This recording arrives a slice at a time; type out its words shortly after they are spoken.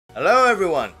Hello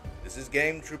everyone, this is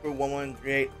Game Trooper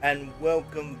 1138 and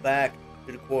welcome back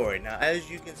to the Quarry. Now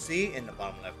as you can see in the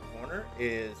bottom left corner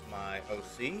is my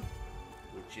OC,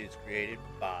 which is created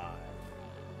by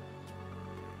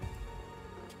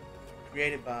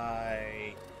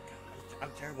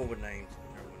I'm terrible with names.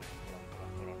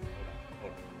 Hold on.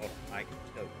 I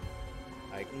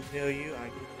can tell you.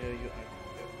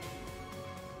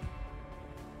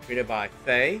 Created by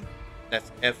Faye.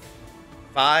 That's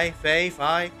Faye,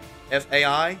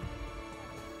 F-A-I.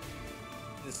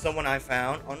 This is someone I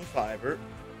found on Fiverr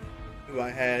who I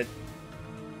had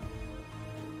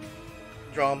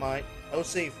draw my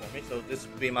OC for me. So this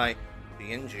would be my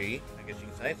PNG, I guess you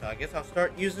can say. So I guess I'll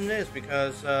start using this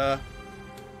because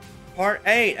Part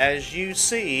 8, as you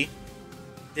see,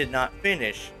 did not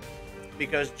finish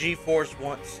because GeForce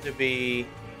wants to be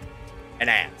an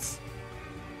ass.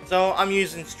 So I'm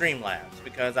using Streamlabs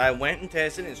because I went and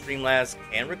tested and Streamlabs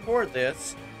can record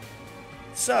this.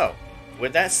 So,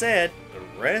 with that said, the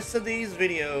rest of these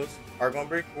videos are going to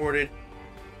be recorded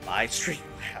by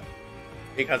Streamlabs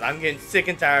because I'm getting sick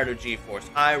and tired of GeForce.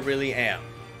 I really am.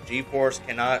 GeForce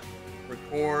cannot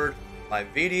record my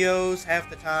videos half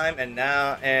the time, and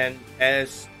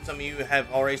as some of you have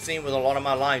already seen with a lot of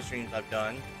my live streams I've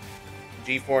done,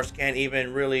 GeForce can't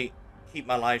even really keep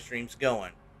my live streams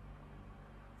going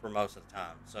for most of the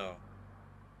time. So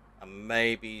I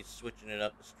may be switching it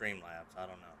up to Streamlabs. I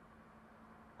don't know.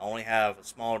 I only have a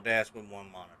small desk with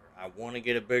one monitor. I want to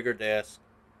get a bigger desk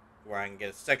where I can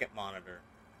get a second monitor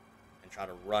and try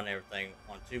to run everything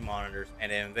on two monitors,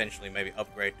 and then eventually maybe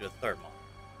upgrade to a third monitor.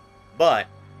 But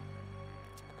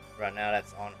right now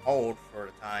that's on hold for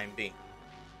the time being.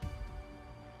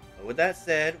 But with that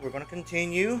said, we're going to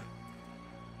continue.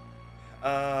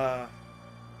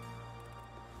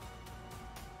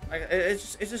 It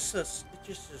just sucks.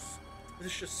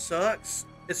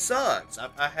 It sucks.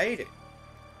 I hate it.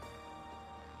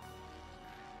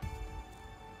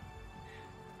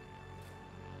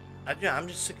 I'm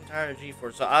just sick and tired of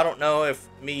GeForce. So I don't know if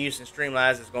me using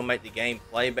Streamlabs is going to make the game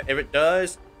play, but if it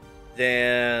does,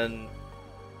 then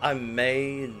I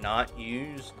may not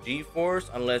use GeForce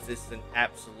unless it's an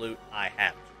absolute I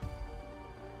have to.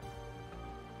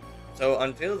 So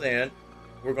until then,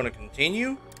 we're going to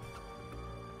continue.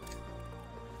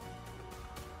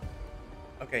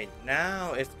 Okay,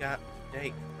 now it's got the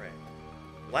date correct.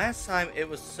 Last time it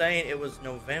was saying it was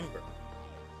November.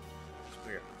 It's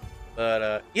weird.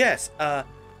 But, yes,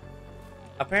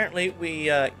 apparently we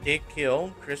did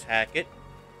kill Chris Hackett,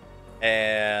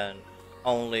 and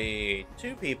only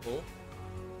 2 people,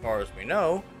 as far as we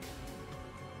know,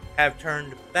 have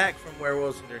turned back from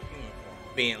werewolves in their human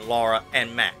form, being Laura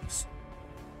and Max.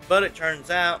 But it turns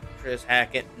out Chris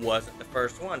Hackett wasn't the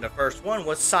first one. The first one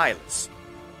was Silas.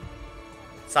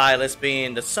 Silas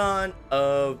being the son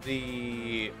of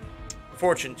the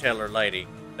fortune teller lady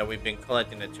that we've been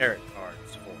collecting the tarot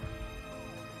cards for.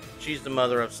 She's the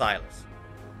mother of Silas.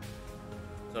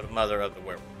 So the mother of the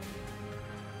werewolf.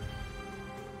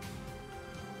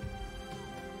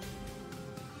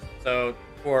 So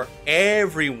for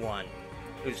everyone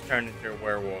who's turned into a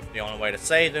werewolf, the only way to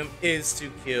save them is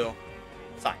to kill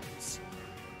Silas.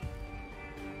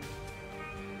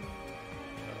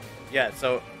 Yeah,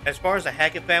 so as far as the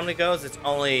Hackett family goes, it's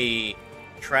only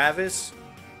Travis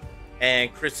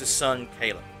and Chris's son,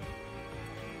 Caleb.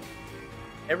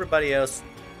 Everybody else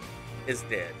is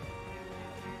dead.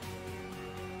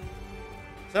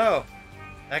 So,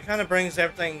 that kind of brings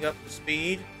everything up to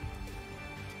speed.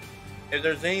 If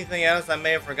there's anything else I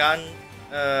may have forgotten,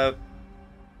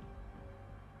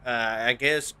 I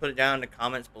guess put it down in the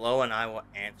comments below and I will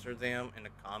answer them in the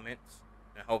comments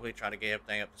and hopefully try to get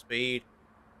everything up to speed.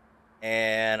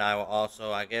 And I will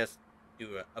also, I guess,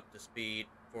 do it up to speed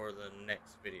for the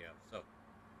next video. So,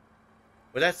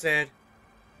 with that said,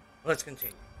 let's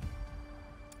continue.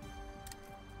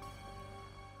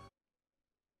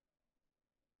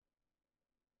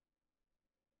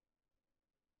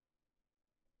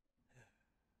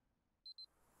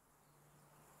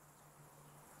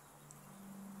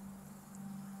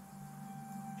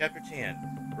 Chapter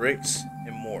 10, Bricks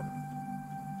and Mortar.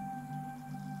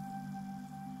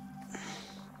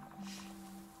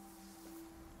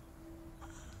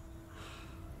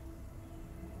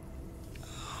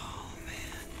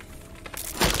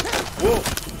 Whoa!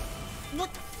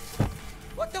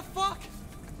 What the fuck?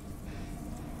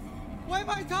 Why am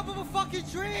I on top of a fucking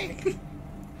tree?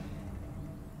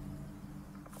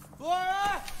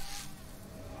 Laura!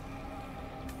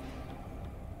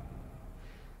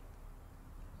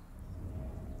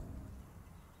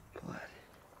 Blood.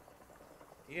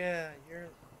 Yeah, you're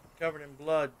covered in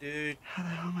blood, dude. How the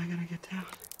hell am I gonna get down?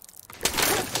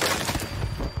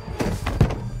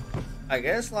 I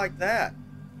guess like that.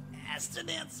 Asked and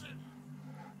answered.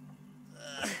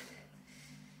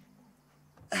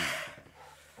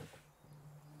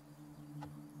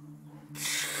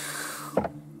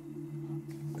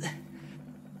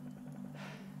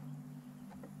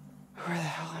 Where the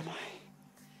hell am I?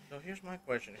 So here's my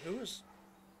question. Who was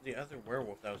the other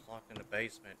werewolf that was locked in the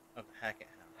basement of the Hackett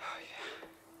house? Oh, yeah.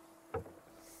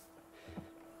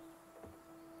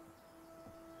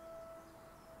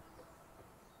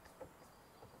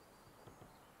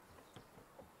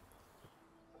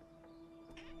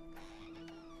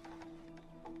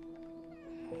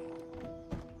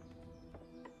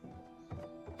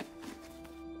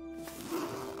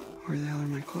 Where the hell are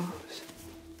my clothes?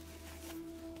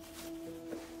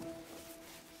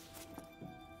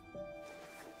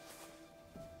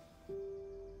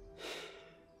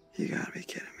 You gotta be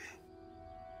kidding me.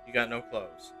 You got no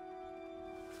clothes.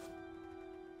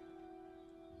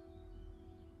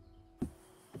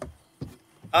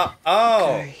 Oh,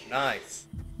 Okay. nice.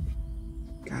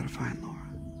 Gotta find Laura.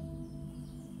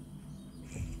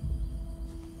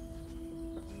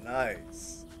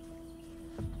 Nice.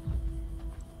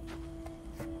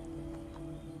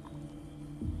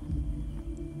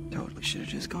 Totally should have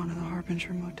just gone to the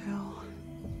Harbinger Motel.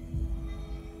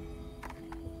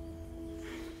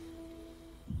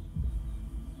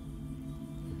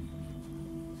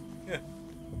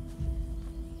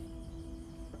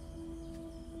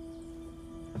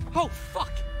 Oh,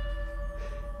 fuck!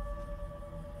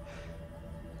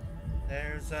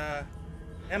 There's,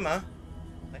 Emma.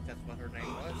 I think that's what her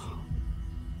name was.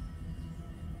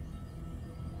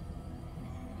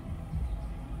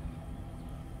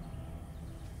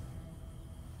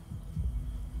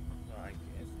 So I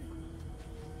guess.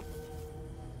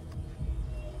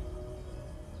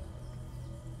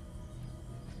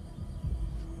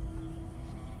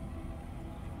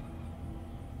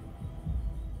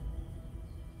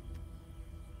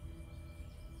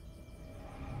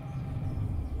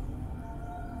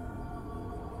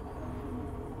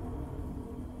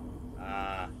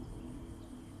 Ah.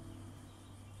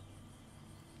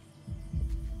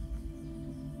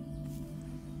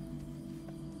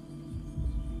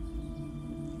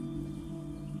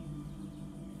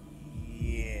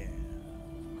 Yeah.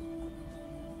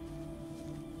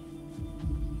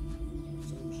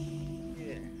 Some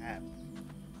shit happened.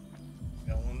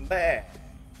 Going bad.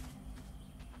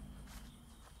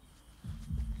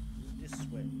 This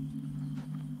way.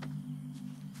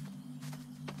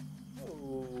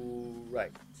 Oh,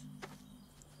 right.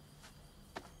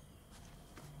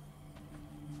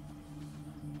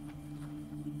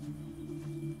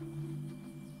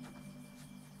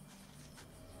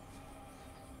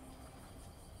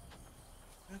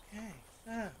 Okay,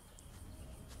 so. Don't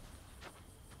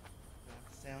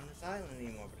have to stay on this island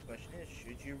anymore, but the question is,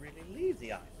 should you really leave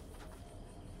the island?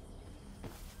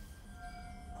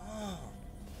 Oh.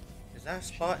 Is that a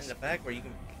spot in the back where you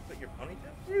can put your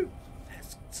ponytail through?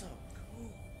 That's so cool.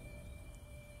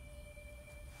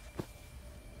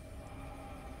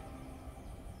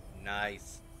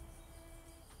 Nice.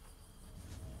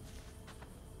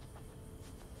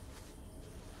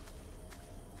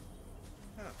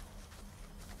 Huh.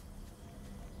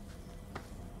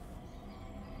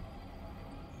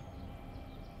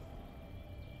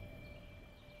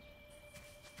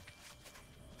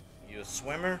 You a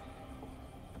swimmer?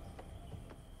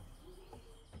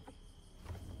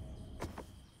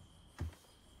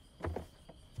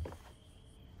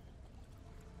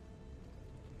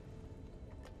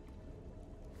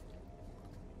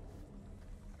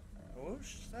 What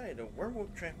should I say? The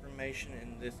werewolf transformation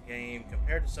in this game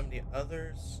compared to some of the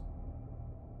others.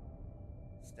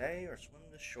 Stay or swim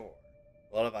the shore?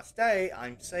 Well, if I stay,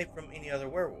 I'm safe from any other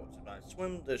werewolves. If I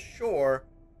swim the shore,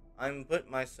 I'm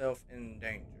putting myself in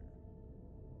danger.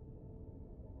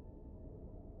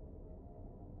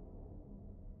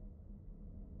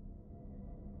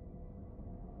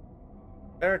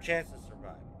 Better chance to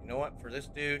survive. You know what? For this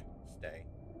dude, stay.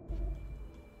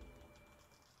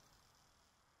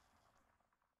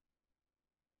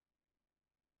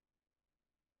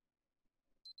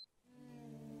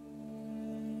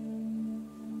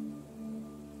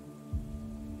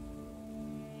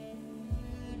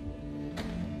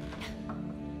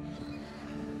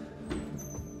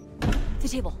 The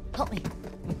table. Help me.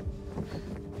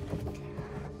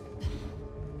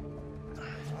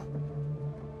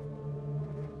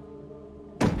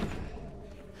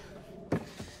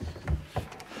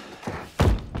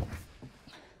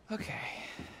 Okay.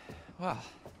 Well,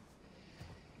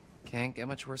 can't get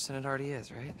much worse than it already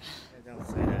is, right? Hey, don't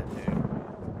say that,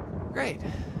 dude. Great.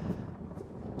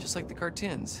 Just like the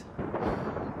cartoons.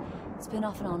 It's been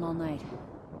off and on all night.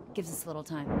 Gives us a little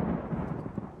time.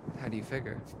 How do you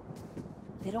figure?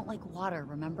 They don't like water,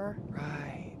 remember?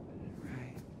 Right.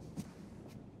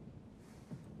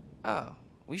 Oh,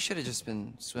 we should have just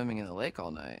been swimming in the lake all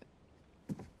night.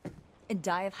 And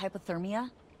die of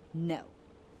hypothermia? No.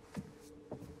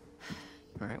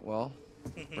 Alright, well,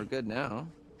 we're good now.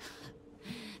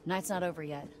 Night's not over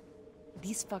yet.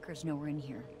 These fuckers know we're in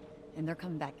here. And they're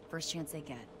coming back first chance they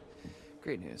get.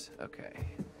 Great news. Okay.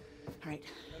 Alright.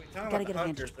 Gotta get a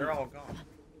hunters, they're all gone.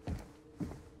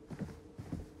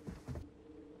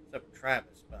 Except for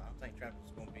Travis, but I don't think Travis is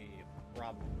gonna be a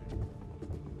problem.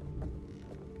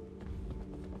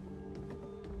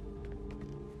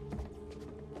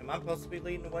 Am I supposed to be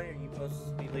leading the way, or are you supposed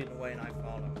to be leading the way and I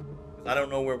follow? Because I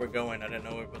don't know where we're going. I didn't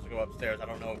know we were supposed to go upstairs. I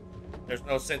don't know. There's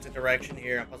no sense of direction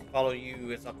here. I'm supposed to follow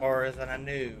you as far as I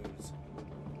knew.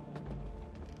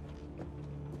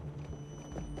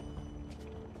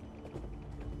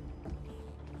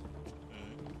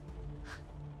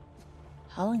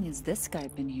 How long has this guy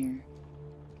been here?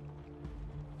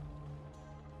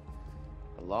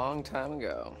 A long time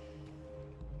ago.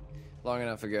 Long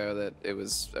enough ago that it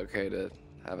was okay to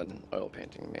have an oil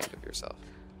painting made of yourself.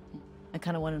 I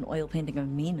kind of want an oil painting of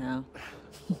me now.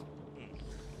 I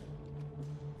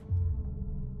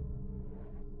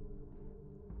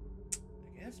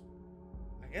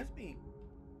guess be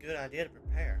a good idea to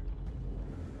prepare.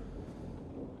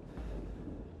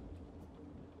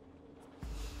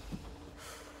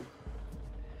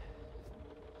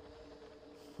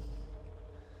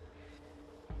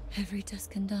 Every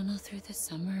dusk and dawn all through the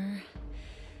summer.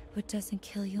 What doesn't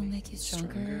kill you'll make you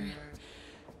stronger.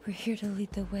 We're here to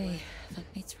lead the way.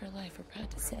 Mates for life, we're proud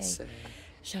to say.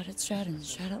 Shout at Stratton,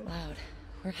 shout out loud.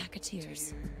 We're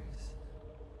Hacketeers.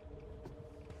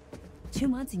 2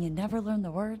 months and you never learn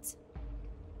the words?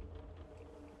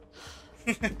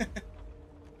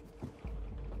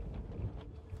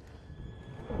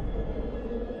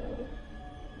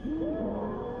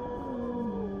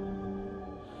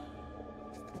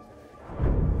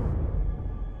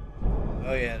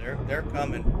 Oh yeah, they're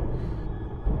coming.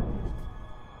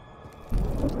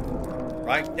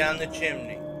 Right down the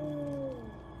chimney.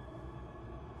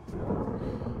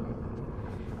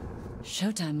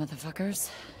 Showtime, motherfuckers.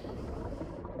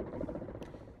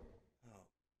 Oh.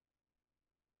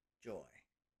 Joy.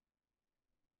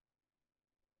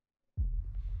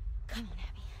 Come on,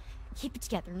 Abby. Keep it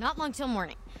together. Not long till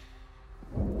morning.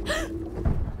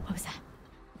 What was that?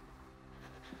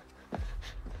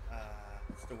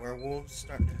 It's the werewolves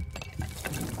starting to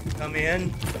come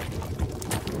in.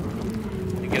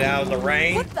 To get out of the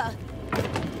rain. What the?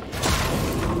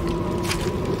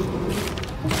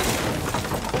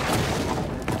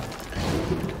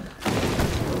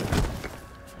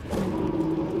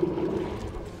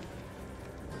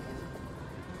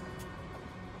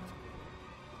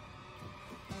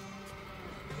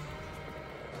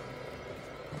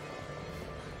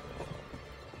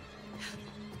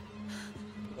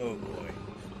 Oh boy.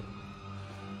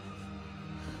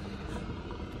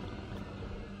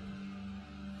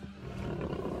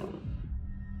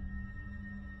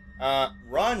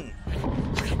 Run!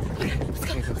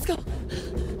 Let's go!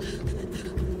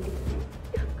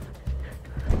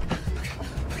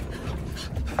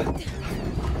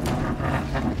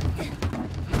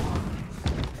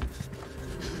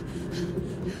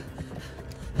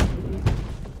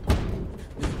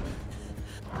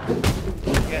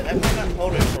 Yeah, that might not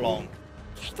hold it for long.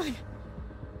 Caitlin!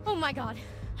 Oh my god.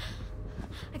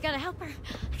 I gotta help her. I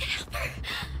gotta help her.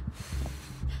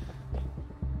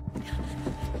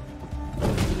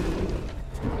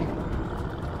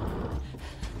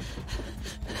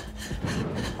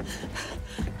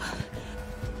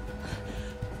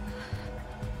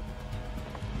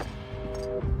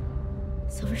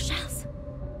 Silver shells.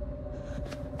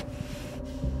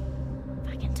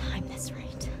 If I can time this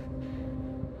right.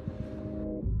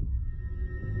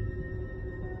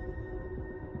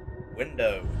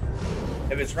 Window.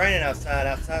 If it's raining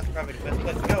outside's probably the best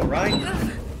place to go, right?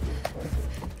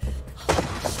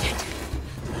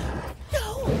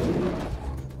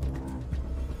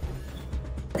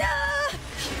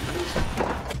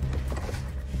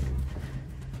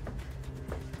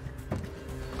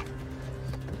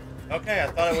 Okay, I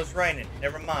thought it was raining.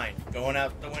 Never mind. Going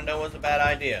out the window was a bad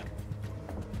idea.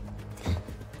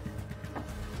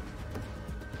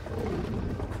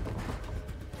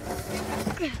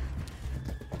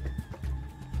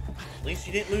 At least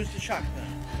you didn't lose the shotgun.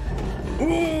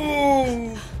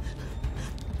 Ooh!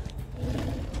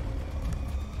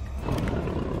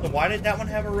 So why did that one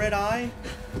have a red eye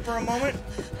for a moment?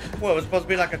 What, it was supposed to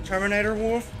be like a Terminator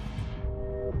wolf?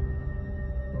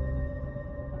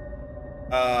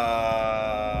 Hi.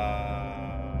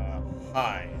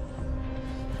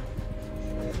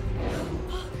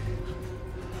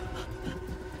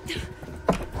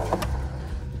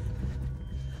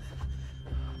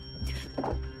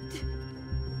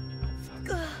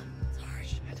 Sorry,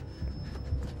 shit.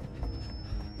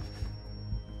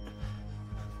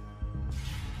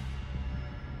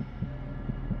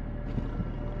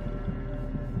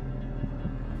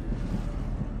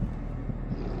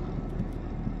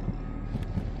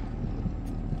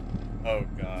 Oh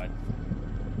God.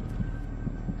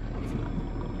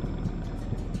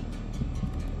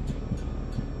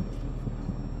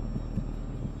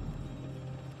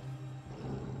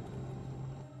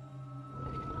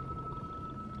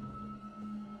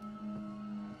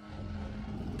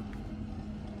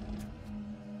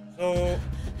 So,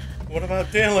 what about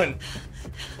Dylan?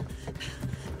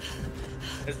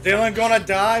 Is Dylan gonna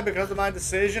die because of my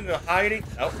decision to hide it?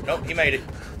 Nope, nope, he made it.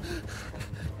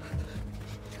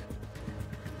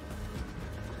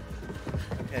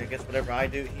 Okay, I guess whatever I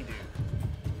do, he do.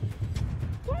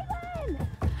 Caitlin!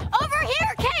 Over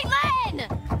here, Caitlin!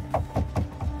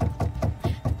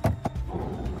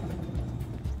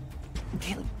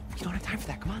 Caitlin, you don't have time for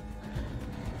that. Come on.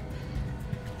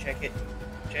 Check it.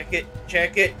 Check it.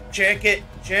 Check it. Check it.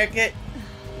 Check it.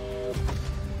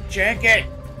 Check it.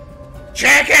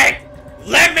 Check it!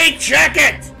 Let me check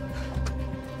it!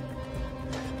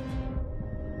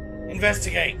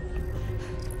 Investigate.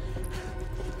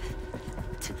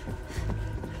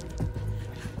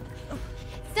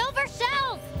 Silver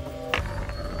shells!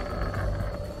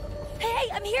 Hey,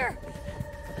 I'm here!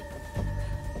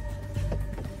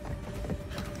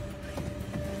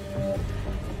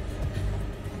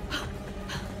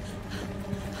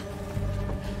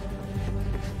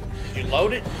 Did you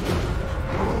load it?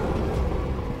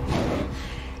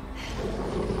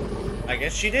 I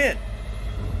guess she did.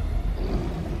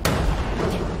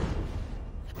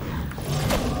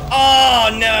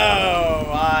 Oh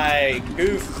no! I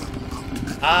goofed.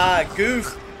 I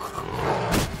goofed.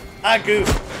 I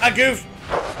goofed. I goofed.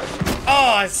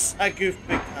 Oh, I goofed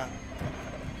big time.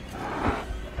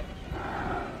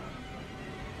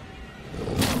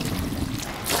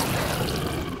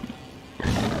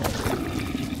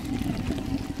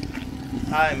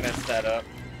 I messed that up.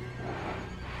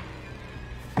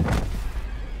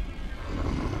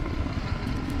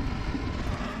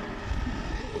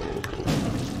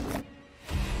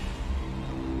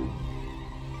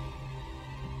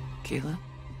 Kayla?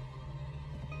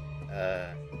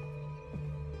 I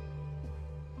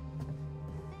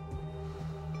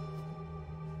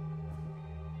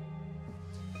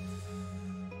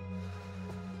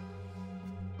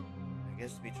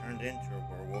guess to be turned into a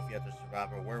werewolf, you have to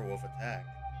survive a werewolf attack.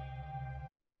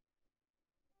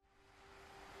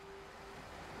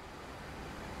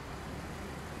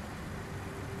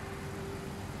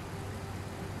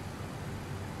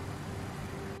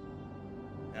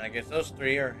 And I guess those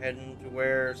three are heading to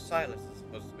where Silas is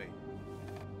supposed to be.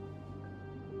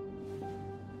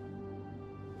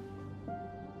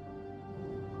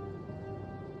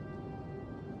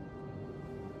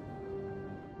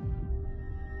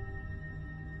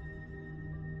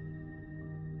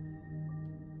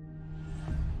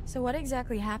 So what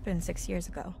exactly happened 6 years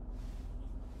ago?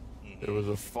 There was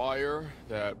a fire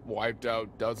that wiped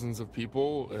out dozens of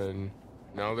people, and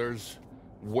now there's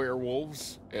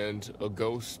werewolves and a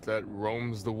ghost that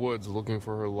roams the woods looking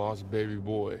for her lost baby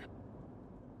boy.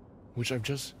 Which I've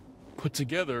just put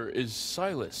together is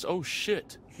Silas. Oh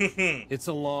shit. It's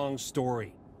a long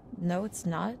story. No, it's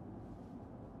not.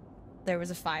 There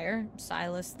was a fire.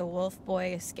 Silas the wolf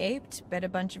boy escaped, bit a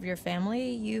bunch of your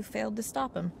family. You failed to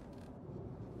stop him.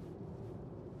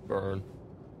 Burn.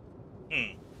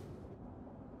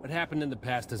 What happened in the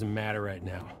past doesn't matter right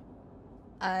now.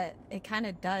 It kind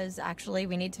of does, actually.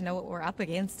 We need to know what we're up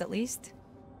against, at least.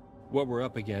 What we're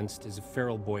up against is a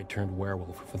feral boy turned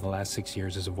werewolf who for the last 6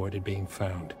 years has avoided being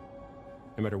found.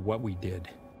 No matter what we did.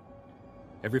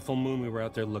 Every full moon we were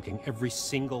out there looking. Every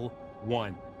single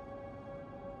one.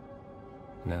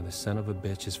 Now the son of a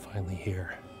bitch is finally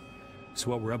here.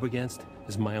 So what we're up against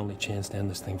is my only chance to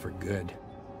end this thing for good.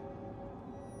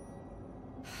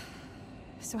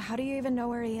 So how do you even know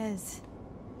where he is?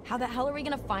 How the hell are we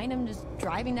gonna find him just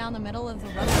driving down the middle of the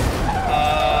road?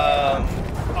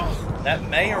 That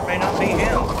may or may not be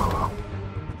him.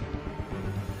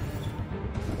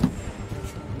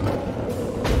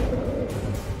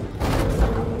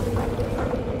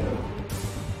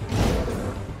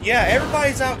 Yeah,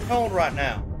 everybody's out cold right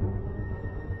now.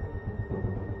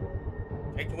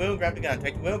 Take the wheel, grab the gun.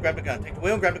 Take the wheel, grab the gun. Take the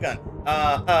wheel, grab the gun.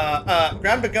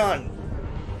 Grab the gun.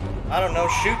 I don't know,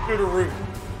 shoot through the roof.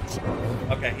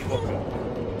 Okay, he woke up.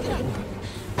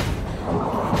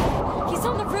 He's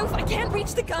on the roof. I can't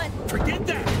reach the gun. Forget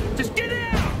that! Just get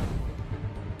out!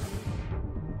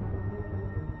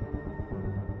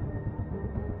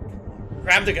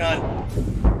 Grab the gun.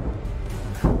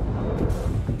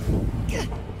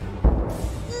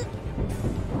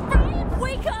 Ryan,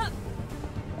 wake up!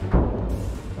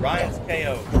 Ryan's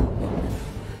KO.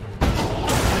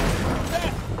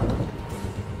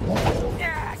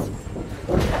 Yes!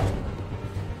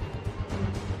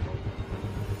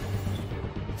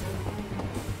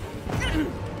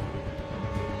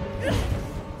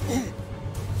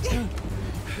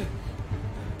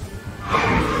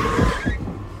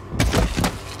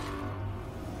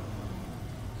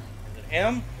 Is it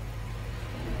him?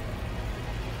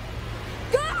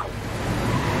 Go!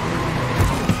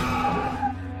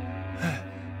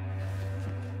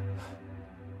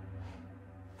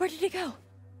 Where did he go?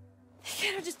 He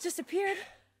kind of just disappeared.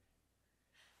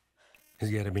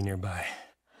 He's gotta be nearby.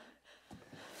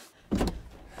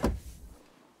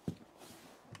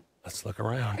 Let's look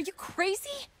around. Are you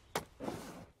crazy?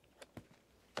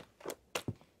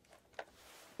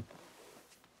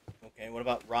 Okay, what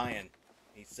about Ryan?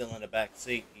 He's still in the back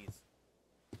seat. He's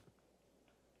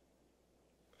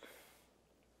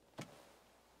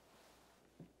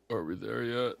Are we there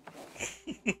yet?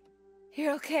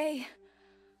 You're okay.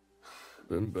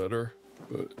 Been better,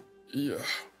 but yeah.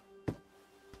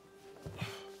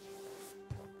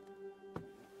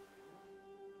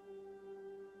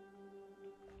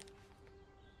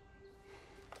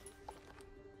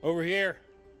 Over here.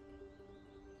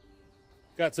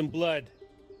 Got some blood.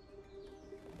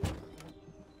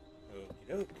 okie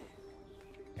doke.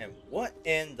 And what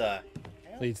in the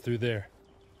hell? Leads through there.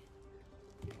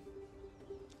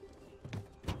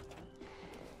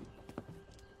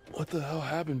 What the hell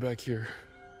happened back here?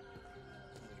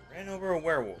 We ran over a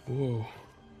werewolf. Whoa.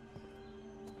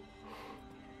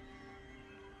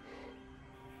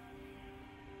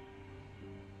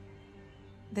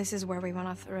 This is where we went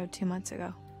off the road 2 months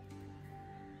ago.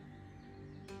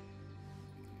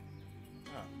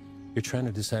 You're trying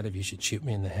to decide if you should shoot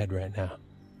me in the head right now.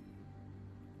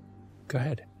 Go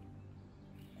ahead.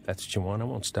 If that's what you want, I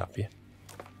won't stop you.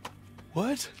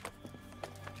 What?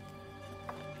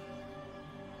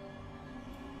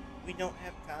 We don't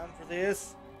have time for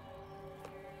this.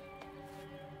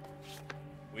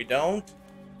 We don't?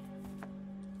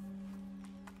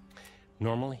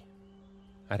 Normally,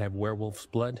 I'd have werewolf's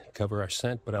blood cover our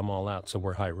scent, but I'm all out, so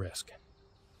we're high risk.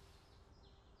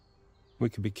 We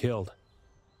could be killed.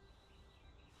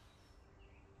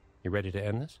 You ready to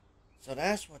end this? So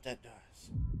that's what that does.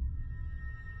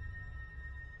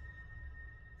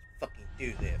 Let's fucking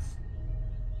do this.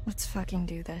 Let's fucking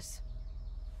do this.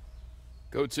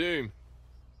 Go team.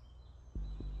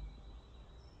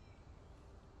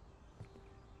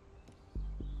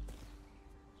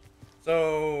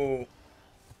 So,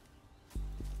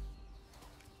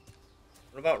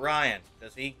 what about Ryan?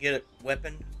 Does he get a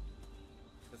weapon?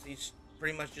 Because he's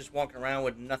pretty much just walking around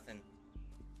with nothing.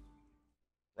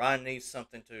 Ryan needs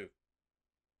something too.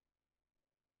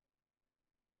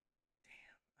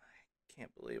 Damn, I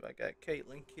can't believe I got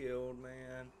Caitlin killed,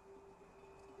 man.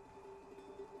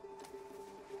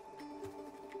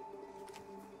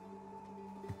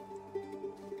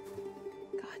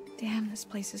 God damn, this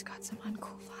place has got some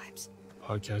uncool vibes.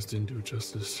 Podcast didn't do it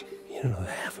justice. You don't know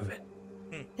the half of it.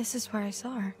 This is where I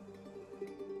saw her.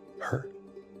 Her?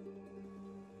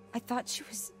 I thought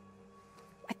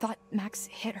Max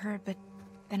hit her, but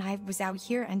then I was out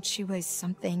here and she was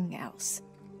something else.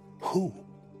 Who?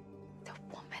 The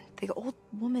woman. The old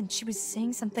woman. She was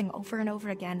saying something over and over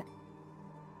again.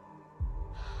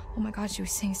 Oh my god, she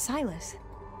was saying Silas.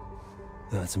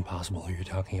 No, that's impossible who you're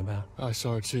talking about. I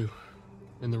saw her too.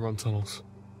 In the run tunnels.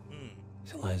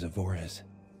 It's Eliza Vorez.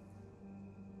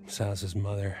 Silas's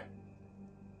mother,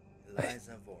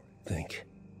 Eliza Vorez. think.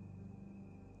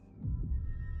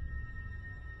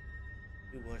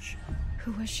 Who was she?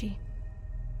 Who was she?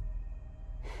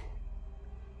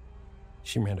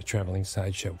 She ran a traveling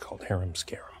sideshow called Harem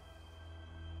Scarum.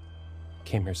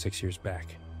 Came here 6 years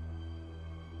back.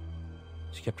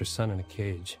 She kept her son in a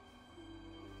cage.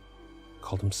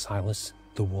 Called him Silas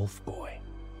the Wolf Boy.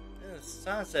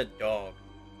 Son said dog.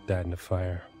 Died in a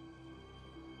fire.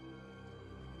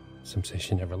 Some say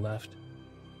she never left.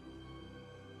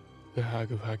 The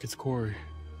Hag of Hackett's Quarry.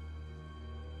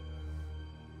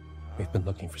 We've been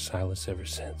looking for Silas ever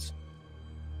since.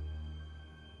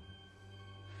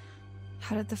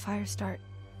 How did the fire start?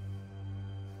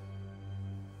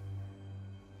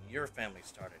 Your family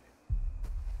started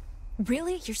it.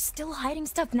 Really? You're still hiding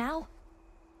stuff now?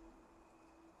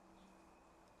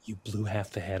 You blew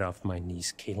half the head off my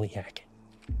niece, Kaylee Hackett.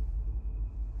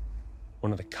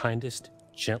 One of the kindest,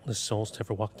 gentlest souls to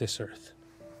ever walk this earth.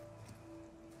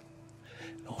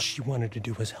 And all she wanted to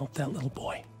do was help that little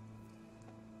boy.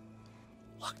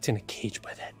 Locked in a cage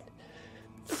by that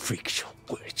freak show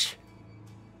witch.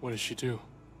 What did she do?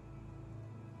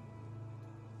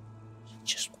 She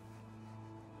just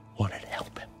wanted to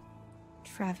help him.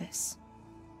 Travis.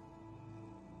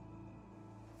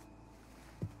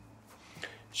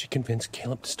 She convinced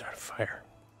Caleb to start a fire.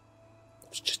 It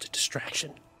was just a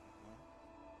distraction.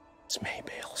 Some hay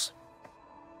bales.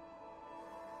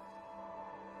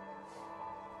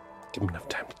 Give him enough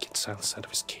time to get Silas out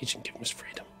of his cage and give him his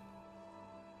freedom.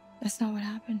 That's not what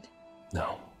happened.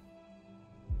 No.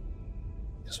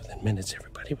 Because within minutes,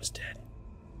 everybody was dead.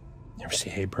 You ever see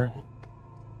Hayburn?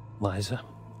 Liza?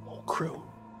 Whole crew.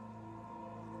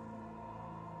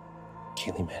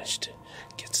 Kaylee managed to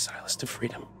get Silas to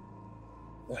freedom.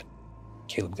 But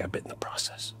Caleb got bit in the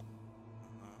process.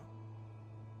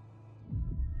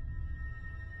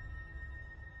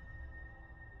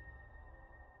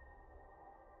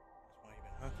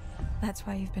 That's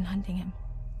why you've been hunting him.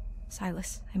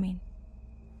 Silas, I mean.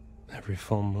 Every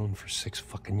full moon for 6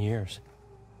 fucking years.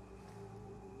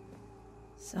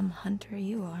 Some hunter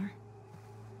you are.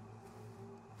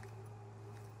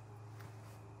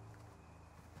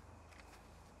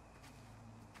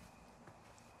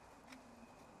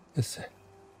 This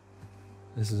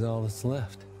is all that's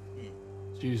left.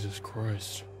 Jesus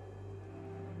Christ.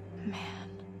 Man.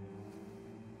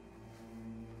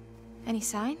 Any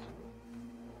sign?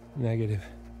 Negative.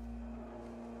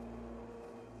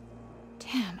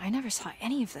 Damn, I never saw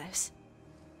any of this.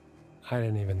 I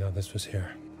didn't even know this was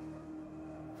here.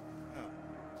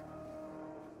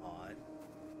 Odd.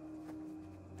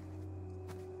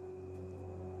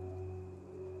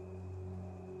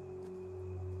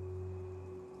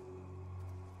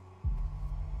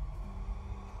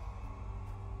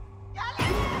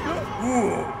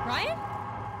 Ryan?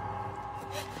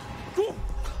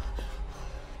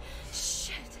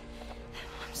 Shit.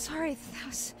 I'm sorry, that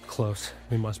was... Close.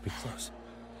 We must be close.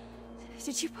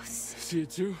 Did you both... See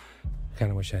it too?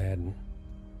 Kinda wish I hadn't.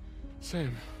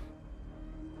 Same.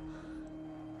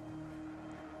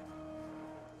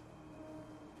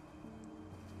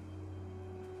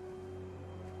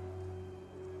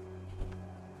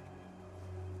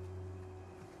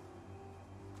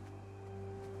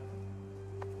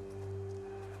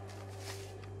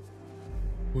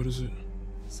 What is it?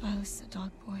 Silas the dog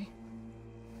boy.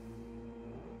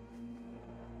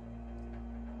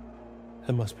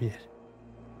 That must be it.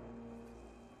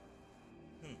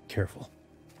 Careful.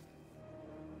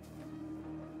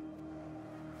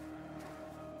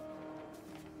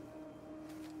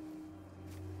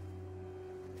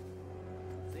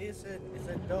 See, it's a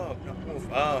dog, not wolf.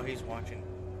 Oh, he's watching.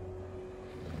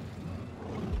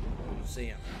 See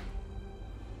him.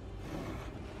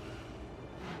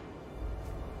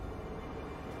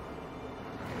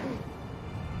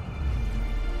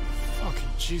 Fucking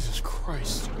Jesus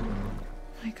Christ.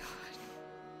 My God.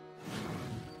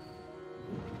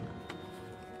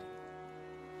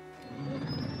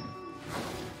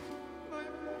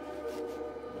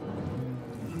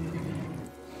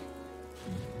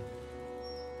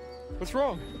 What's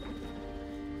wrong?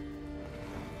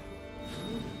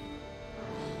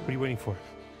 What are you waiting for?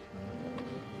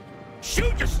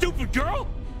 Shoot, you stupid girl!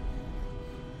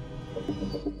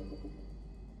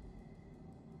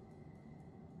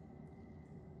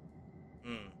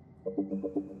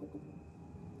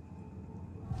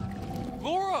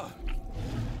 Laura!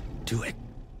 Do it.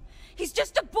 He's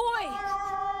just a boy!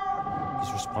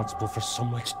 He's responsible for so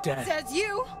much death. Says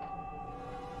you!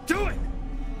 Do it!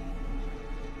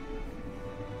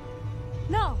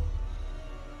 No!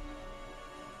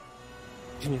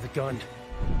 Give me the gun.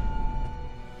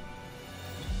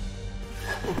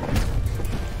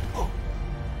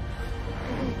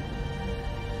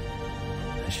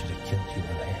 I should have killed you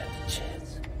when I had the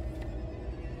chance.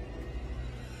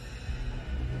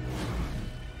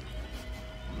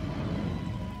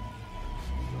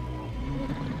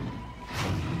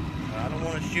 I don't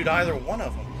want to shoot either one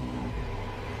of them.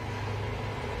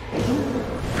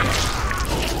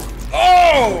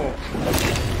 Oh!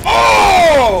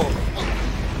 Oh!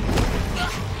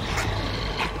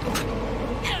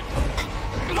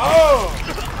 Oh!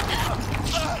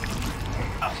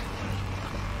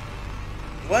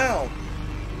 Well,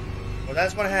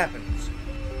 that's what happens.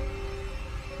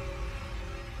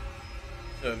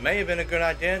 So it may have been a good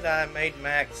idea that I made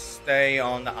Max stay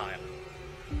on the island.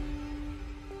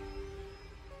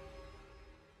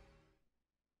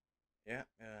 Yeah,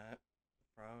 that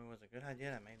probably was was a good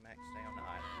idea that made Max stay on the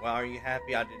island. Well, are you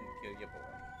happy I didn't kill your boy?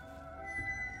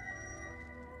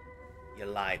 You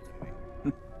lied to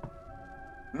me.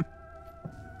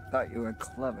 Thought you were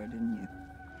clever, didn't you?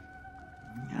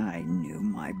 I knew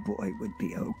my boy would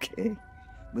be okay.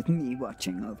 With me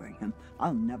watching over him,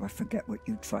 I'll never forget what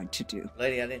you tried to do.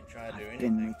 Lady, I didn't try to do anything. I've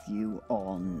been with you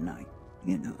all night,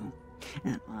 you know.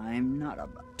 And I'm not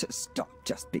about to stop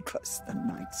just because the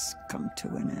night's come to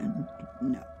an end.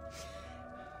 No.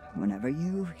 Whenever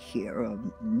you hear a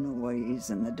noise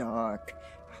in the dark,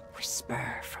 a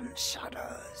whisper from the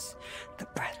shadows, the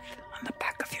breath on the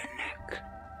back of your neck,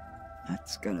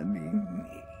 that's gonna be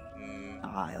me.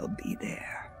 I'll be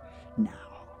there.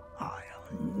 Now, I'll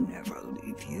never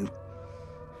leave you.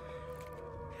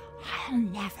 I'll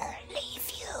never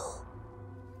leave you.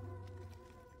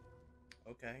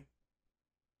 Okay.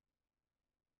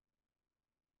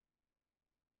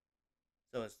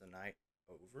 So is the night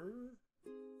over?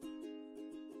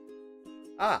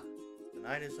 Ah, the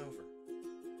night is over.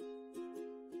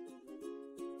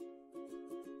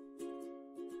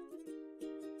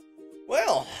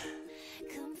 Well,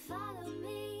 come follow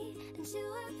me into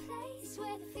a place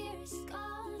where the fear is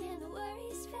gone and the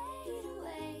worries fade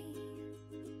away.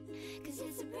 'Cause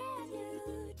it's a brand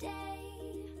new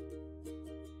day.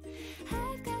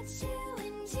 I've got you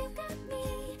and you got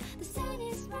me. The sun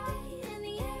is bright and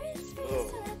the air is free.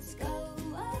 So let's go.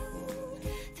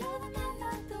 Throw the map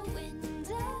out the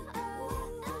window.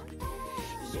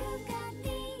 You got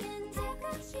me and I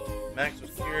got you. Max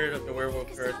was cured of the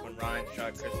werewolf curse when Ryan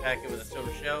shot Chris Hackett with a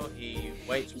silver shell. He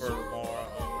waits for Laura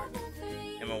onward.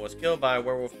 Emma was killed by a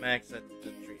werewolf Max at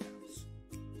the treehouse.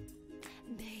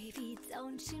 Baby,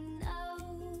 don't you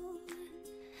know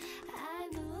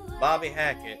I'm the Bobby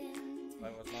Hackett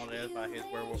was molded by his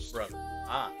werewolf brother.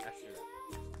 Ah, that's true.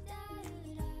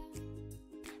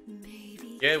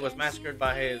 Jed was massacred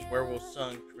by his werewolf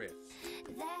son, Chris.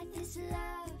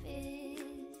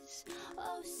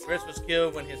 Chris was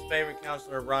killed when his favorite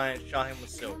counselor, Ryan, shot him with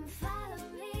silver.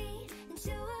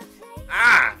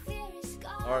 Ah!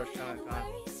 Laura shot Con.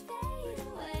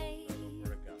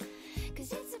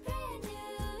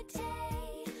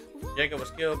 Jacob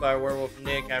was killed by werewolf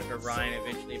Nick after Ryan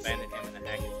eventually abandoned him in the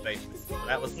Hackett's basement. So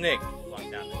that was Nick locked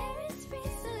down there.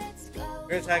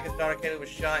 Chris Hackett's daughter Kaylee was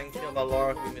shot and killed by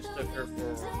Laura, who mistook her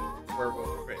for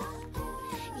werewolf Chris.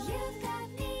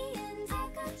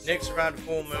 Nick survived a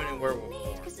full moon in werewolf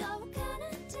form.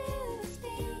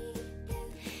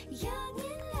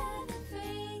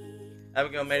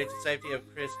 Abigail made it to safety of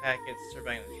Chris Hackett's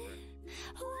surveillance room.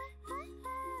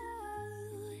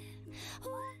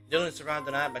 Dylan survived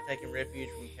the night by taking refuge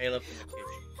from Caleb in the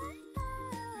kitchen.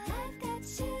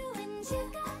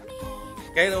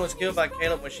 Kayla was killed by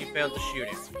Caleb when she failed to shoot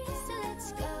him.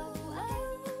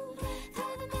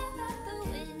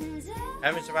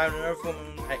 Having survived another full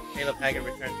moon, Caleb Haggett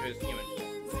returned to his human form.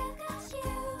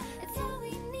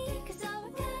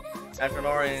 After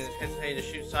Laura hesitated to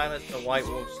shoot Silas, the White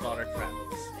Wolf slaughtered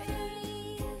Travis.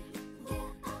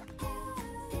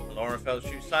 When Laura failed to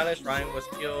shoot Silas, Ryan was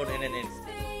killed in an instant.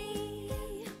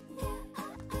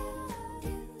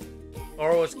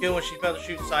 Laura was killed when she failed to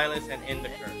shoot Silas and end the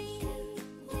curse.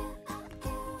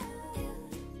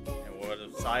 And what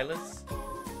of Silas?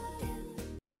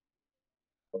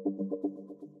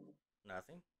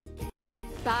 Nothing.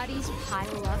 Bodies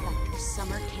pile up after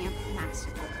summer camp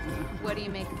massacre. What do you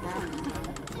make of that?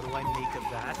 What do I make of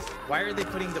that? Why are they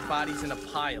putting the bodies in a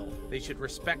pile? They should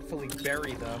respectfully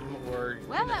bury them, or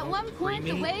Well, at one point,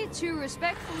 the way to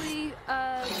respectfully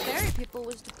bury people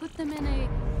was to put them in a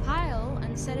pile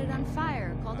and set it on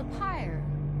fire, called a pyre.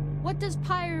 What does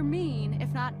pyre mean if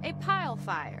not a pile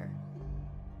fire?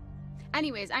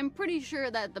 Anyways, I'm pretty sure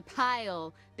that the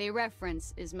pile they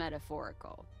reference is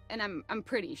metaphorical, and I'm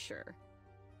pretty sure.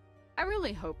 I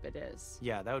really hope it is.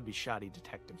 Yeah, that would be shoddy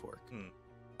detective work.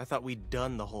 I thought we'd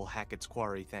done the whole Hackett's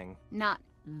Quarry thing. Not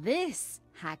this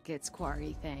Hackett's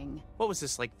Quarry thing. What was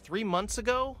this, like 3 months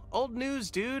ago? Old news,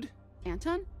 dude.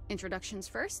 Anton, introductions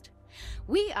first.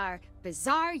 We are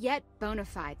Bizarre Yet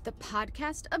Bonafide, the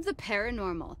podcast of the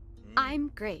paranormal. I'm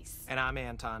Grace. And I'm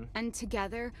Anton. And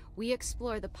together, we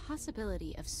explore the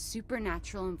possibility of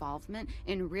supernatural involvement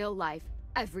in real life,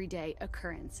 everyday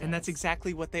occurrences. And that's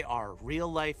exactly what they are,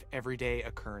 real-life, everyday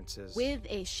occurrences. With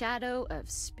a shadow of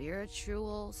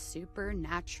spiritual,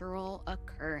 supernatural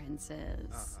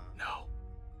occurrences. No.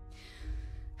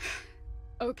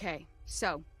 Okay,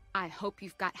 so I hope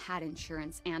you've got hat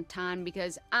insurance, Anton,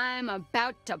 because I'm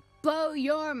about to blow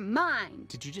your mind.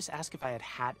 Did you just ask if I had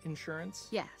hat insurance?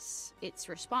 Yes, it's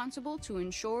responsible to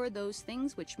insure those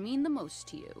things which mean the most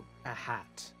to you. A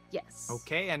hat. Yes.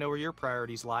 Okay, I know where your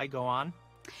priorities lie. Go on.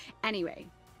 Anyway,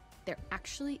 there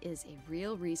actually is a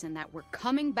real reason that we're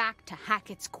coming back to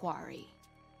Hackett's Quarry.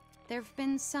 There have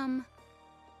been some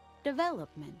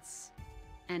developments,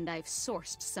 and I've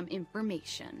sourced some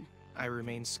information. I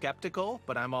remain skeptical,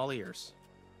 but I'm all ears.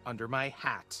 Under my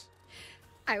hat.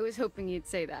 I was hoping you'd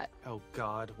say that. Oh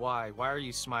God, why? Why are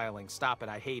you smiling? Stop it,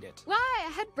 I hate it. Why? I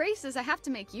had braces. I have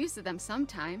to make use of them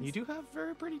sometimes. You do have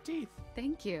very pretty teeth.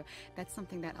 Thank you. That's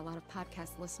something that a lot of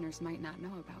podcast listeners might not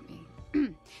know about me.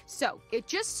 So, it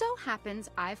just so happens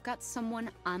I've got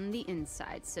someone on the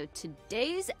inside. So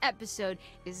today's episode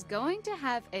is going to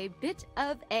have a bit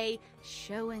of a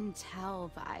show and tell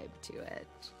vibe to it.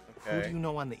 Okay. Who do you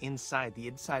know on the inside? The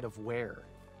inside of where?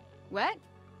 What?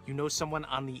 You know someone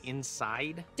on the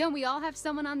inside? Don't we all have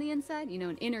someone on the inside? You know,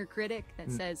 an inner critic that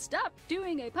says, stop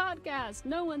doing a podcast.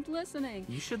 No one's listening.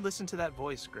 You should listen to that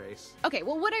voice, Grace. Okay,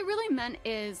 well, what I really meant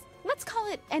is, let's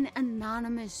call it an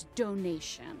anonymous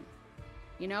donation.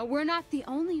 You know, we're not the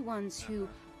only ones who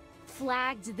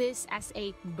flagged this as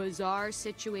a bizarre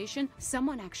situation.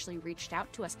 Someone actually reached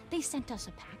out to us. They sent us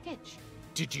a package.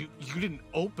 Did you didn't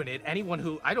open it?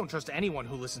 I don't trust anyone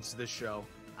who listens to this show.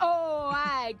 Oh,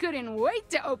 I couldn't wait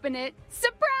to open it.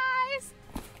 Surprise!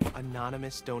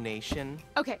 Anonymous donation?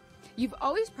 Okay, you've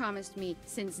always promised me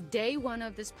since day one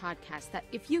of this podcast that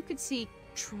if you could see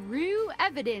true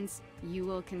evidence, you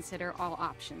will consider all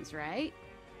options, right?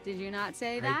 Did you not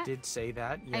say that? I did say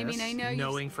that, yes. I mean, I know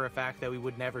knowing for a fact that we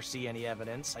would never see any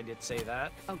evidence, I did say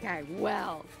that. Okay,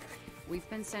 well, we've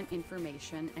been sent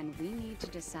information and we need to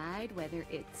decide whether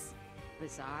it's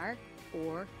bizarre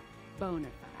or bona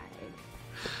fide.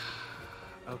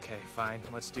 Okay, fine.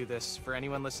 Let's do this. For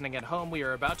anyone listening at home, we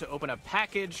are about to open a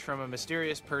package from a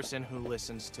mysterious person who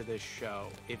listens to this show.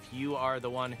 If you are the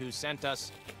one who sent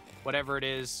us whatever it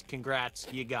is, congrats,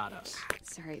 you got us.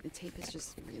 Sorry, the tape is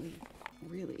just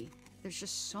really, there's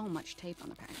just so much tape on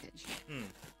the package.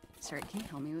 Sorry, can you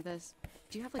help me with this?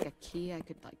 Do you have like a key I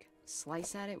could like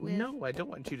slice at it with? No, I don't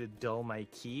want you to dull my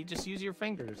key. Just use your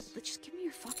fingers. But just give me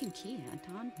your fucking key,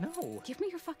 Anton. No. Give me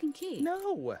your fucking key.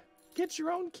 No. Get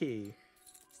your own key.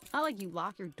 It's not like you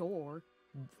lock your door.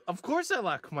 Of course I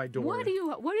lock my door. What are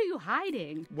you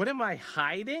hiding? What am I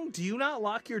hiding? Do you not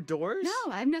lock your doors?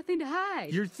 No, I have nothing to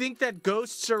hide. You think that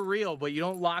ghosts are real, but you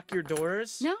don't lock your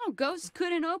doors? No, ghosts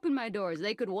couldn't open my doors.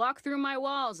 They could walk through my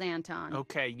walls, Anton.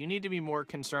 Okay, you need to be more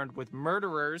concerned with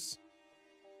murderers.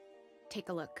 Take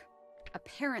a look.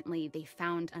 Apparently, they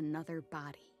found another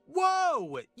body.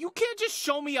 Whoa! You can't just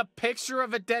show me a picture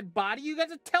of a dead body. You got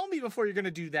to tell me before you're gonna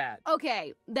do that.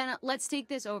 Okay, then let's take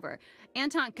this over.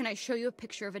 Anton, can I show you a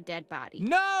picture of a dead body?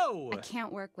 No! I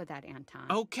can't work with that, Anton.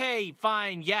 Okay,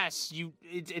 fine. Yes,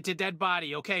 it's a dead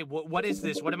body. Okay, what is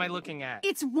this? What am I looking at?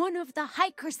 It's one of the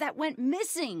hikers that went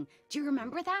missing. Do you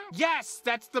remember that? Yes,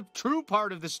 that's the true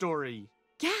part of the story.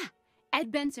 Yeah.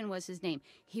 Ed Benson was his name.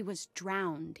 He was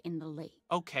drowned in the lake.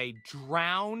 Okay,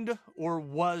 drowned or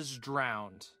was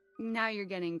drowned? Now you're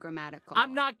getting grammatical.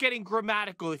 I'm not getting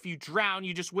grammatical. If you drown,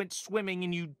 you just went swimming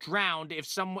and you drowned.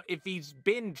 If he's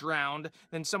been drowned,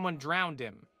 then someone drowned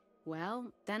him.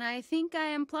 Well, then I think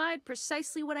I implied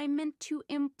precisely what I meant to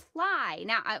imply.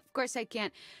 Now, of course, I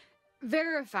can't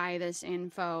verify this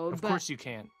info, Of course you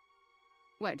can't.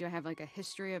 What, do I have like a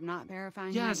history of not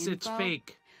verifying Yes, my it's info?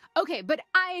 fake. Okay, but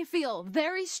I feel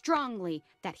very strongly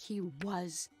that he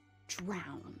was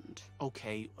drowned.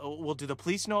 Okay, well, do the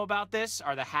police know about this?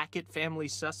 Are the Hackett family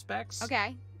suspects?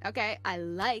 Okay, I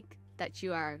like that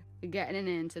you are getting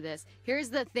into this. Here's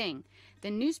the thing.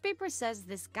 The newspaper says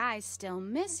this guy's still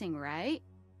missing, right?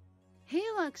 He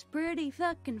looks pretty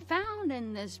fucking found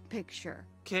in this picture.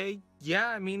 Okay, yeah,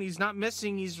 I mean, he's not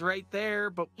missing, he's right there,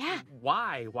 but yeah.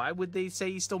 Why? Why would they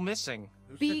say he's still missing?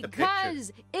 Because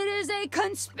it is a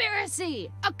conspiracy,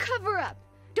 a cover-up.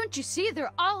 Don't you see?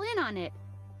 They're all in on it.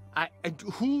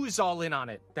 Who is all in on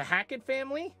it? The Hackett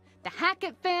family? The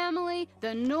Hackett family,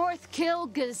 the North Kill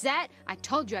Gazette. I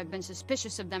told you I've been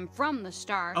suspicious of them from the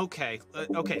start. Okay,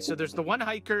 so there's the one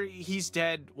hiker, he's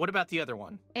dead. What about the other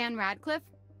one? Anne Radcliffe,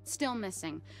 still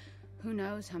missing. Who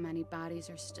knows how many bodies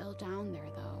are still down there,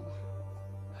 though.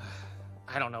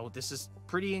 I don't know, this is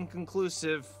pretty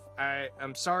inconclusive.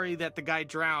 I'm sorry that the guy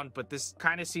drowned, but this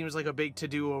kind of seems like a big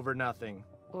to-do over nothing.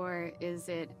 Or is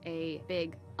it a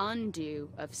big undo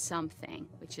of something,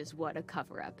 which is what a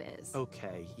cover-up is?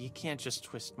 Okay, you can't just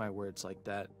twist my words like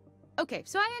that. Okay,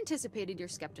 so I anticipated your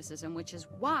skepticism, which is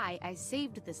why I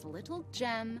saved this little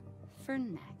gem for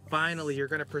next. Finally, you're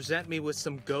gonna present me with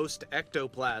some ghost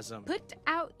ectoplasm. Put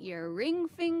out your ring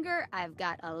finger. I've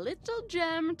got a little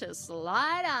gem to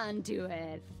slide onto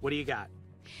it. What do you got?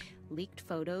 Leaked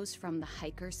photos from the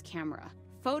hiker's camera.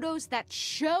 Photos that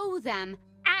show them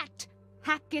at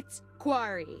Hackett's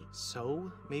Quarry.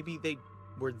 So, maybe they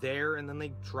were there and then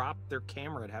they dropped their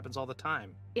camera. It happens all the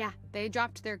time. Yeah, they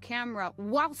dropped their camera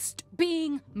whilst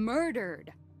being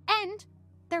murdered. And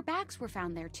their bags were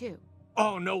found there too.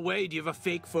 Oh, no way. Do you have a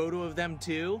fake photo of them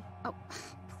too? Oh,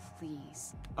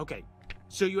 please. Okay,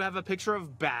 so you have a picture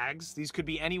of bags. These could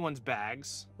be anyone's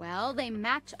bags. Well, they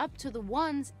match up to the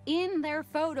ones in their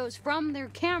photos from their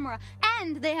camera,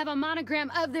 and they have a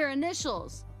monogram of their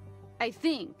initials. I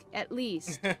think, at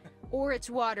least. Or it's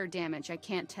water damage, I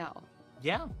can't tell.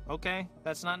 Yeah, okay.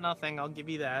 That's not nothing. I'll give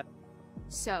you that.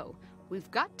 So,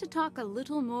 we've got to talk a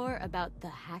little more about the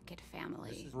Hackett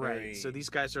family. Right, so these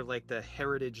guys are like the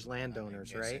heritage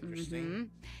landowners, right? Mm-hmm.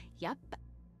 Yep.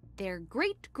 Their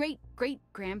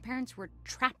great-great-great-grandparents were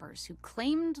trappers who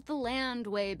claimed the land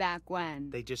way back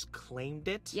when. They just claimed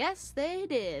it? Yes, they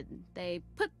did. They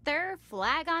put their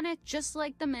flag on it just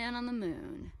like the man on the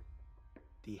moon.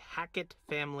 The Hackett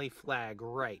family flag,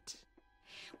 right.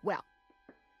 Well,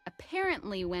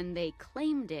 apparently when they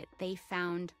claimed it, they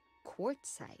found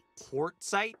quartzite.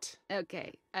 Quartzite?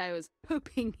 Okay, I was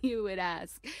hoping you would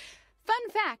ask. Fun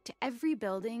fact, every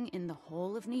building in the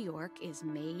whole of New York is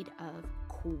made of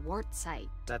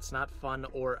quartzite. That's not fun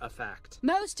or a fact.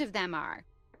 Most of them are,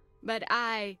 but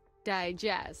I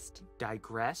digest.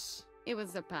 Digress? It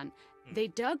was a pun. They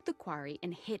dug the quarry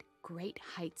and hit great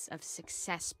heights of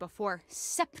success before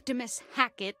Septimus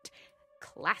Hackett,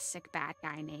 classic bad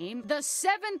guy name, the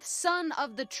seventh son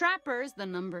of the trappers, the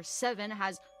number 7,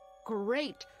 has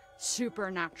great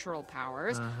supernatural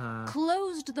powers,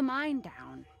 closed the mine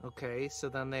down. Okay, so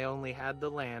then they only had the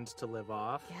land to live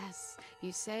off. Yes,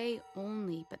 you say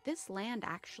only, but this land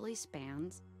actually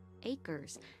spans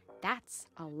acres. That's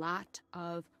a lot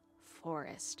of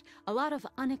forest, a lot of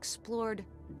unexplored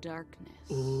darkness.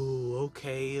 Ooh,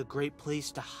 okay, a great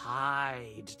place to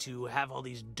hide, to have all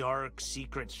these dark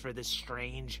secrets for this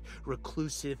strange,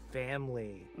 reclusive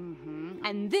family.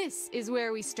 And this is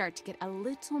where we start to get a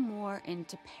little more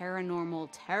into paranormal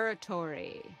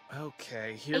territory.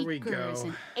 Okay, here we go. Acres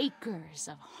and acres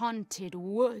of haunted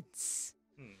woods.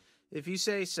 If you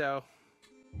say so.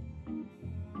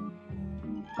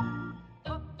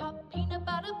 Peanut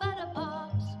butter, butter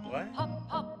pops. What? Pop,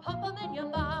 pop, pop 'em in your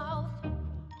mouth.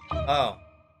 Oh.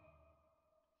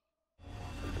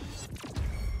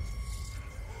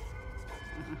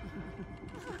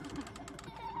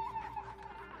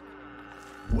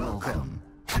 Welcome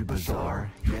to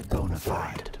Bizarre Yet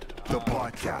Bonafide, the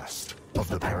podcast of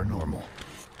the paranormal.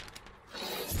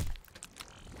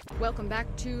 Welcome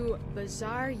back to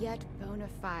Bizarre Yet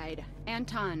Bonafide.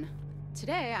 Anton,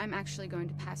 today I'm actually going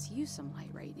to pass you some light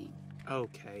reading.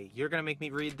 Okay, you're gonna make me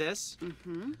read this?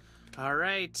 All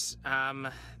right,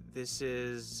 this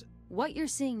is... What you're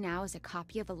seeing now is a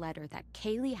copy of a letter that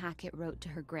Kaylee Hackett wrote to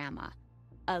her grandma.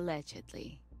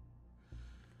 Allegedly.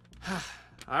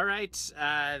 All right,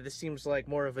 this seems like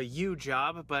more of a you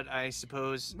job, but I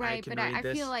suppose I can read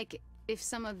this. I feel like if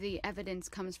some of the evidence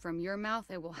comes from your mouth,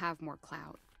 it will have more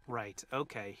clout. Right,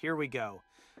 okay, here we go.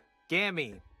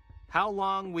 Gammy, how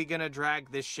long we gonna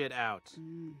drag this shit out?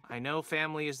 I know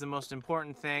family is the most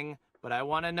important thing, but I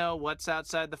want to know what's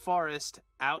outside the forest,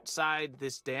 outside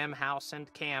this damn house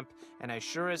and camp, and I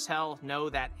sure as hell know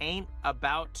that ain't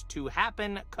about to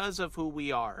happen 'cause of who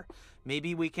we are.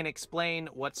 Maybe we can explain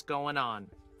what's going on.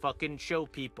 Fucking show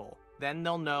people. Then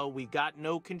they'll know we got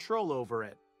no control over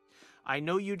it. I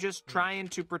know you just trying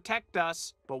to protect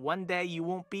us, but one day you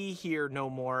won't be here no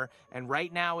more, and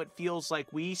right now it feels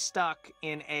like we stuck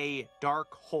in a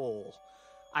dark hole.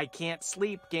 I can't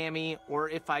sleep, Gammy, or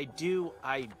if I do,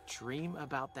 I dream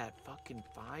about that fucking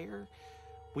fire.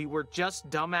 We were just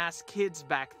dumbass kids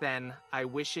back then. I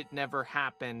wish it never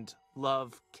happened.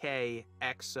 Love, K,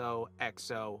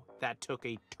 XOXO. That took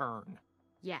a turn.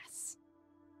 Yes.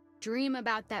 Dream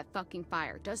about that fucking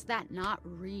fire. Does that not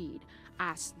read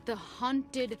as the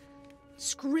haunted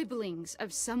scribblings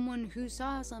of someone who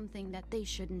saw something that they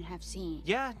shouldn't have seen?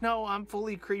 Yeah, no, I'm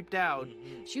fully creeped out.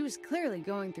 She was clearly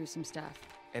going through some stuff.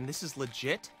 And this is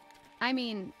legit? I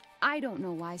mean, I don't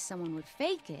know why someone would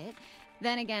fake it.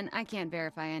 Then again, I can't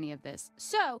verify any of this.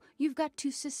 So, you've got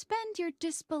to suspend your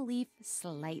disbelief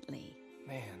slightly.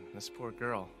 Man, this poor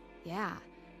girl. Yeah,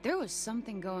 there was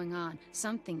something going on,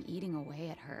 something eating away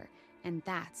at her, and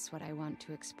that's what I want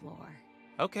to explore.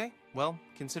 Okay, well,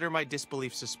 consider my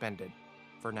disbelief suspended.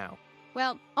 For now.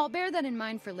 Well, I'll bear that in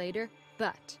mind for later,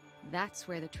 but that's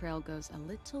where the trail goes a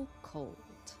little cold.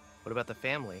 What about the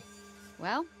family?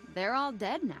 Well, they're all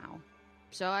dead now,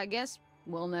 so I guess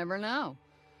we'll never know.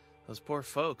 Those poor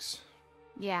folks.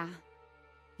 Yeah.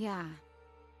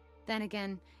 Then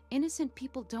again, innocent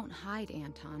people don't hide,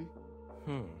 Anton.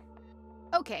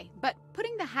 Okay, but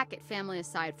putting the Hackett family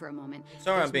aside for a moment.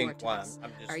 Sorry, there's I'm being more to quiet. this.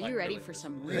 I'm just, Are like, you ready really for just-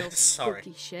 some real Sorry.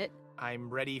 spooky shit? I'm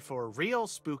ready for real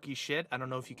spooky shit. I don't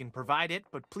know if you can provide it,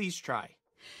 but please try.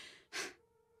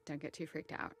 Don't get too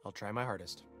freaked out. I'll try my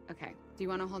hardest. Okay, do you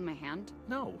want to hold my hand?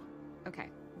 No. Okay,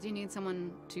 do you need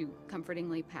someone to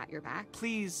comfortingly pat your back?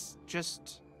 Please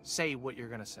just say what you're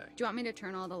gonna say. Do you want me to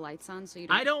turn all the lights on so you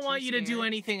don't I don't get want too you to do scared?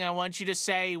 anything. I want you to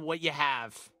say what you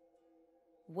have.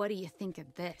 What do you think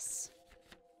of this?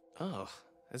 Oh,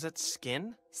 is that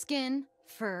skin? Skin,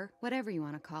 fur, whatever you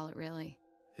want to call it, really.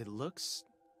 It looks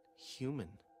human.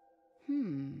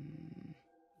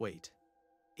 Wait,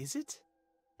 is it?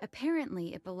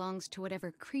 Apparently, it belongs to whatever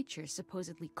creature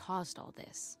supposedly caused all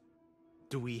this.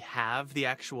 Do we have the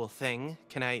actual thing?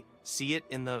 Can I see it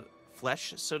in the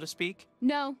flesh, so to speak?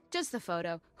 No, just the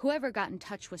photo. Whoever got in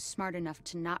touch was smart enough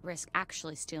to not risk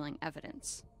actually stealing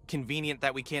evidence. Convenient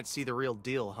that we can't see the real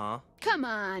deal, huh? Come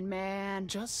on, man.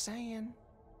 Just saying.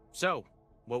 So,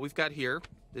 what we've got here,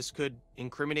 this could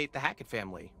incriminate the Hackett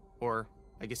family. Or,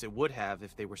 I guess it would have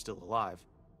if they were still alive.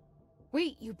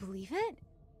 Wait, you believe it?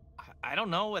 I don't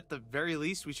know. At the very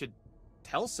least, we should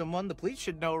tell someone. The police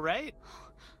should know, right?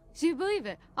 So you believe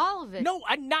it? All of it? No,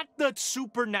 not the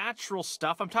supernatural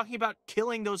stuff. I'm talking about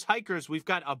killing those hikers. We've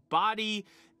got a body,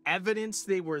 evidence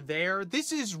they were there.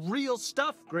 This is real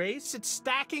stuff, Grace. It's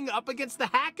stacking up against the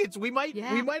Hacketts. We might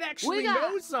actually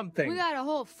know something. We got a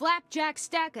whole flapjack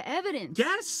stack of evidence.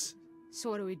 Yes. So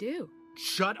what do we do?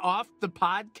 Shut off the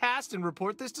podcast and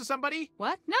report this to somebody?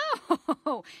 What?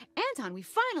 No! Anton, we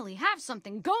finally have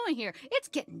something going here. It's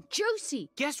getting juicy.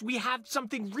 Yes, we have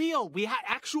something real.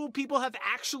 Actual people have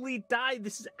actually died.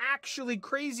 This is actually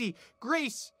crazy.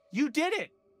 Grace, you did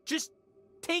it. Just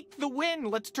take the win.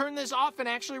 Let's turn this off and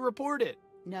actually report it.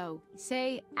 No,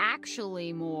 say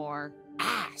actually more.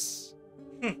 Ass.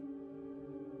 You've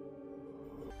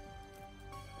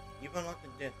unlocked the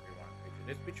death rewind feature.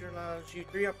 This feature allows you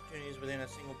 3 opportunities within a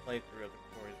single playthrough of the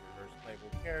Quarry's reverse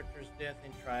playable character's death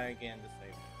and try again to save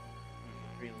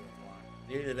it.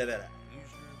 User 3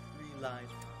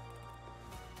 lives.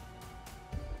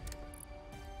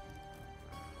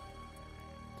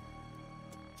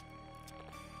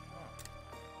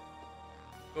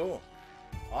 Cool.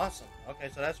 Awesome. Okay,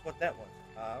 so that's what that was.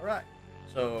 Alright.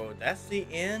 So that's the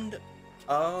end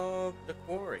of the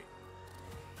Quarry.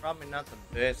 Probably not the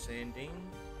best ending,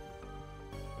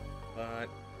 but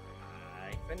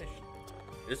I finished.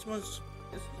 This is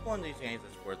one of these games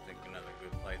that's worth taking another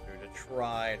good playthrough to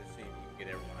try to see if you can get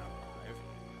everyone out alive.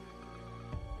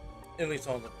 At least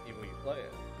all the people you play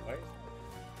as, anyways.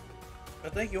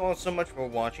 But thank you all so much for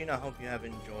watching. I hope you have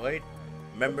enjoyed.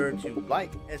 Remember to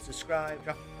like and subscribe.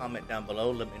 Drop a comment down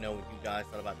below. Let me know what you guys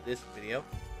thought about this video.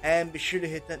 And be sure to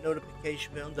hit that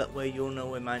notification bell. That way you'll know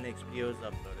when my next video is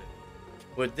uploaded.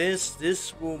 With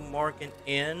this will mark an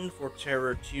end for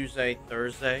Terror Tuesday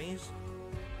Thursdays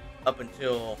up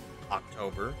until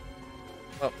October.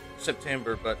 Well,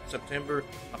 September, but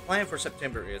my plan for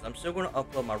September is I'm still going to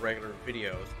upload my regular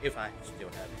videos if I still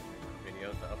have any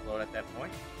videos to upload at that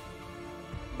point.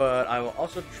 But I will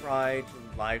also try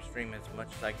to live stream as much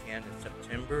as I can in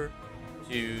September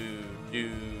to do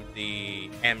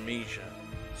the Amnesia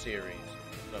series.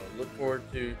 So look forward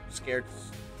to Scare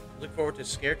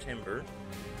Timber.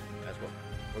 That's what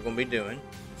we're going to be doing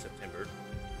in September.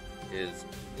 Is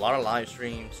a lot of live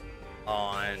streams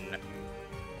on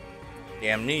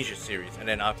the Amnesia series, and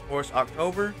then of course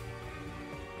October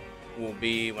will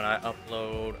be when I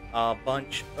upload a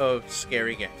bunch of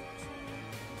scary games.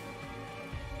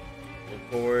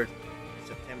 Look forward to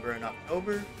September and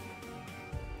October.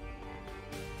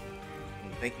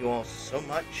 And thank you all so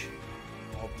much.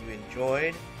 I hope you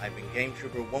enjoyed. I've been Game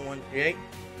Trooper 1138.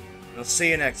 And I'll see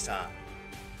you next time.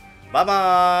 Bye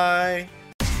bye.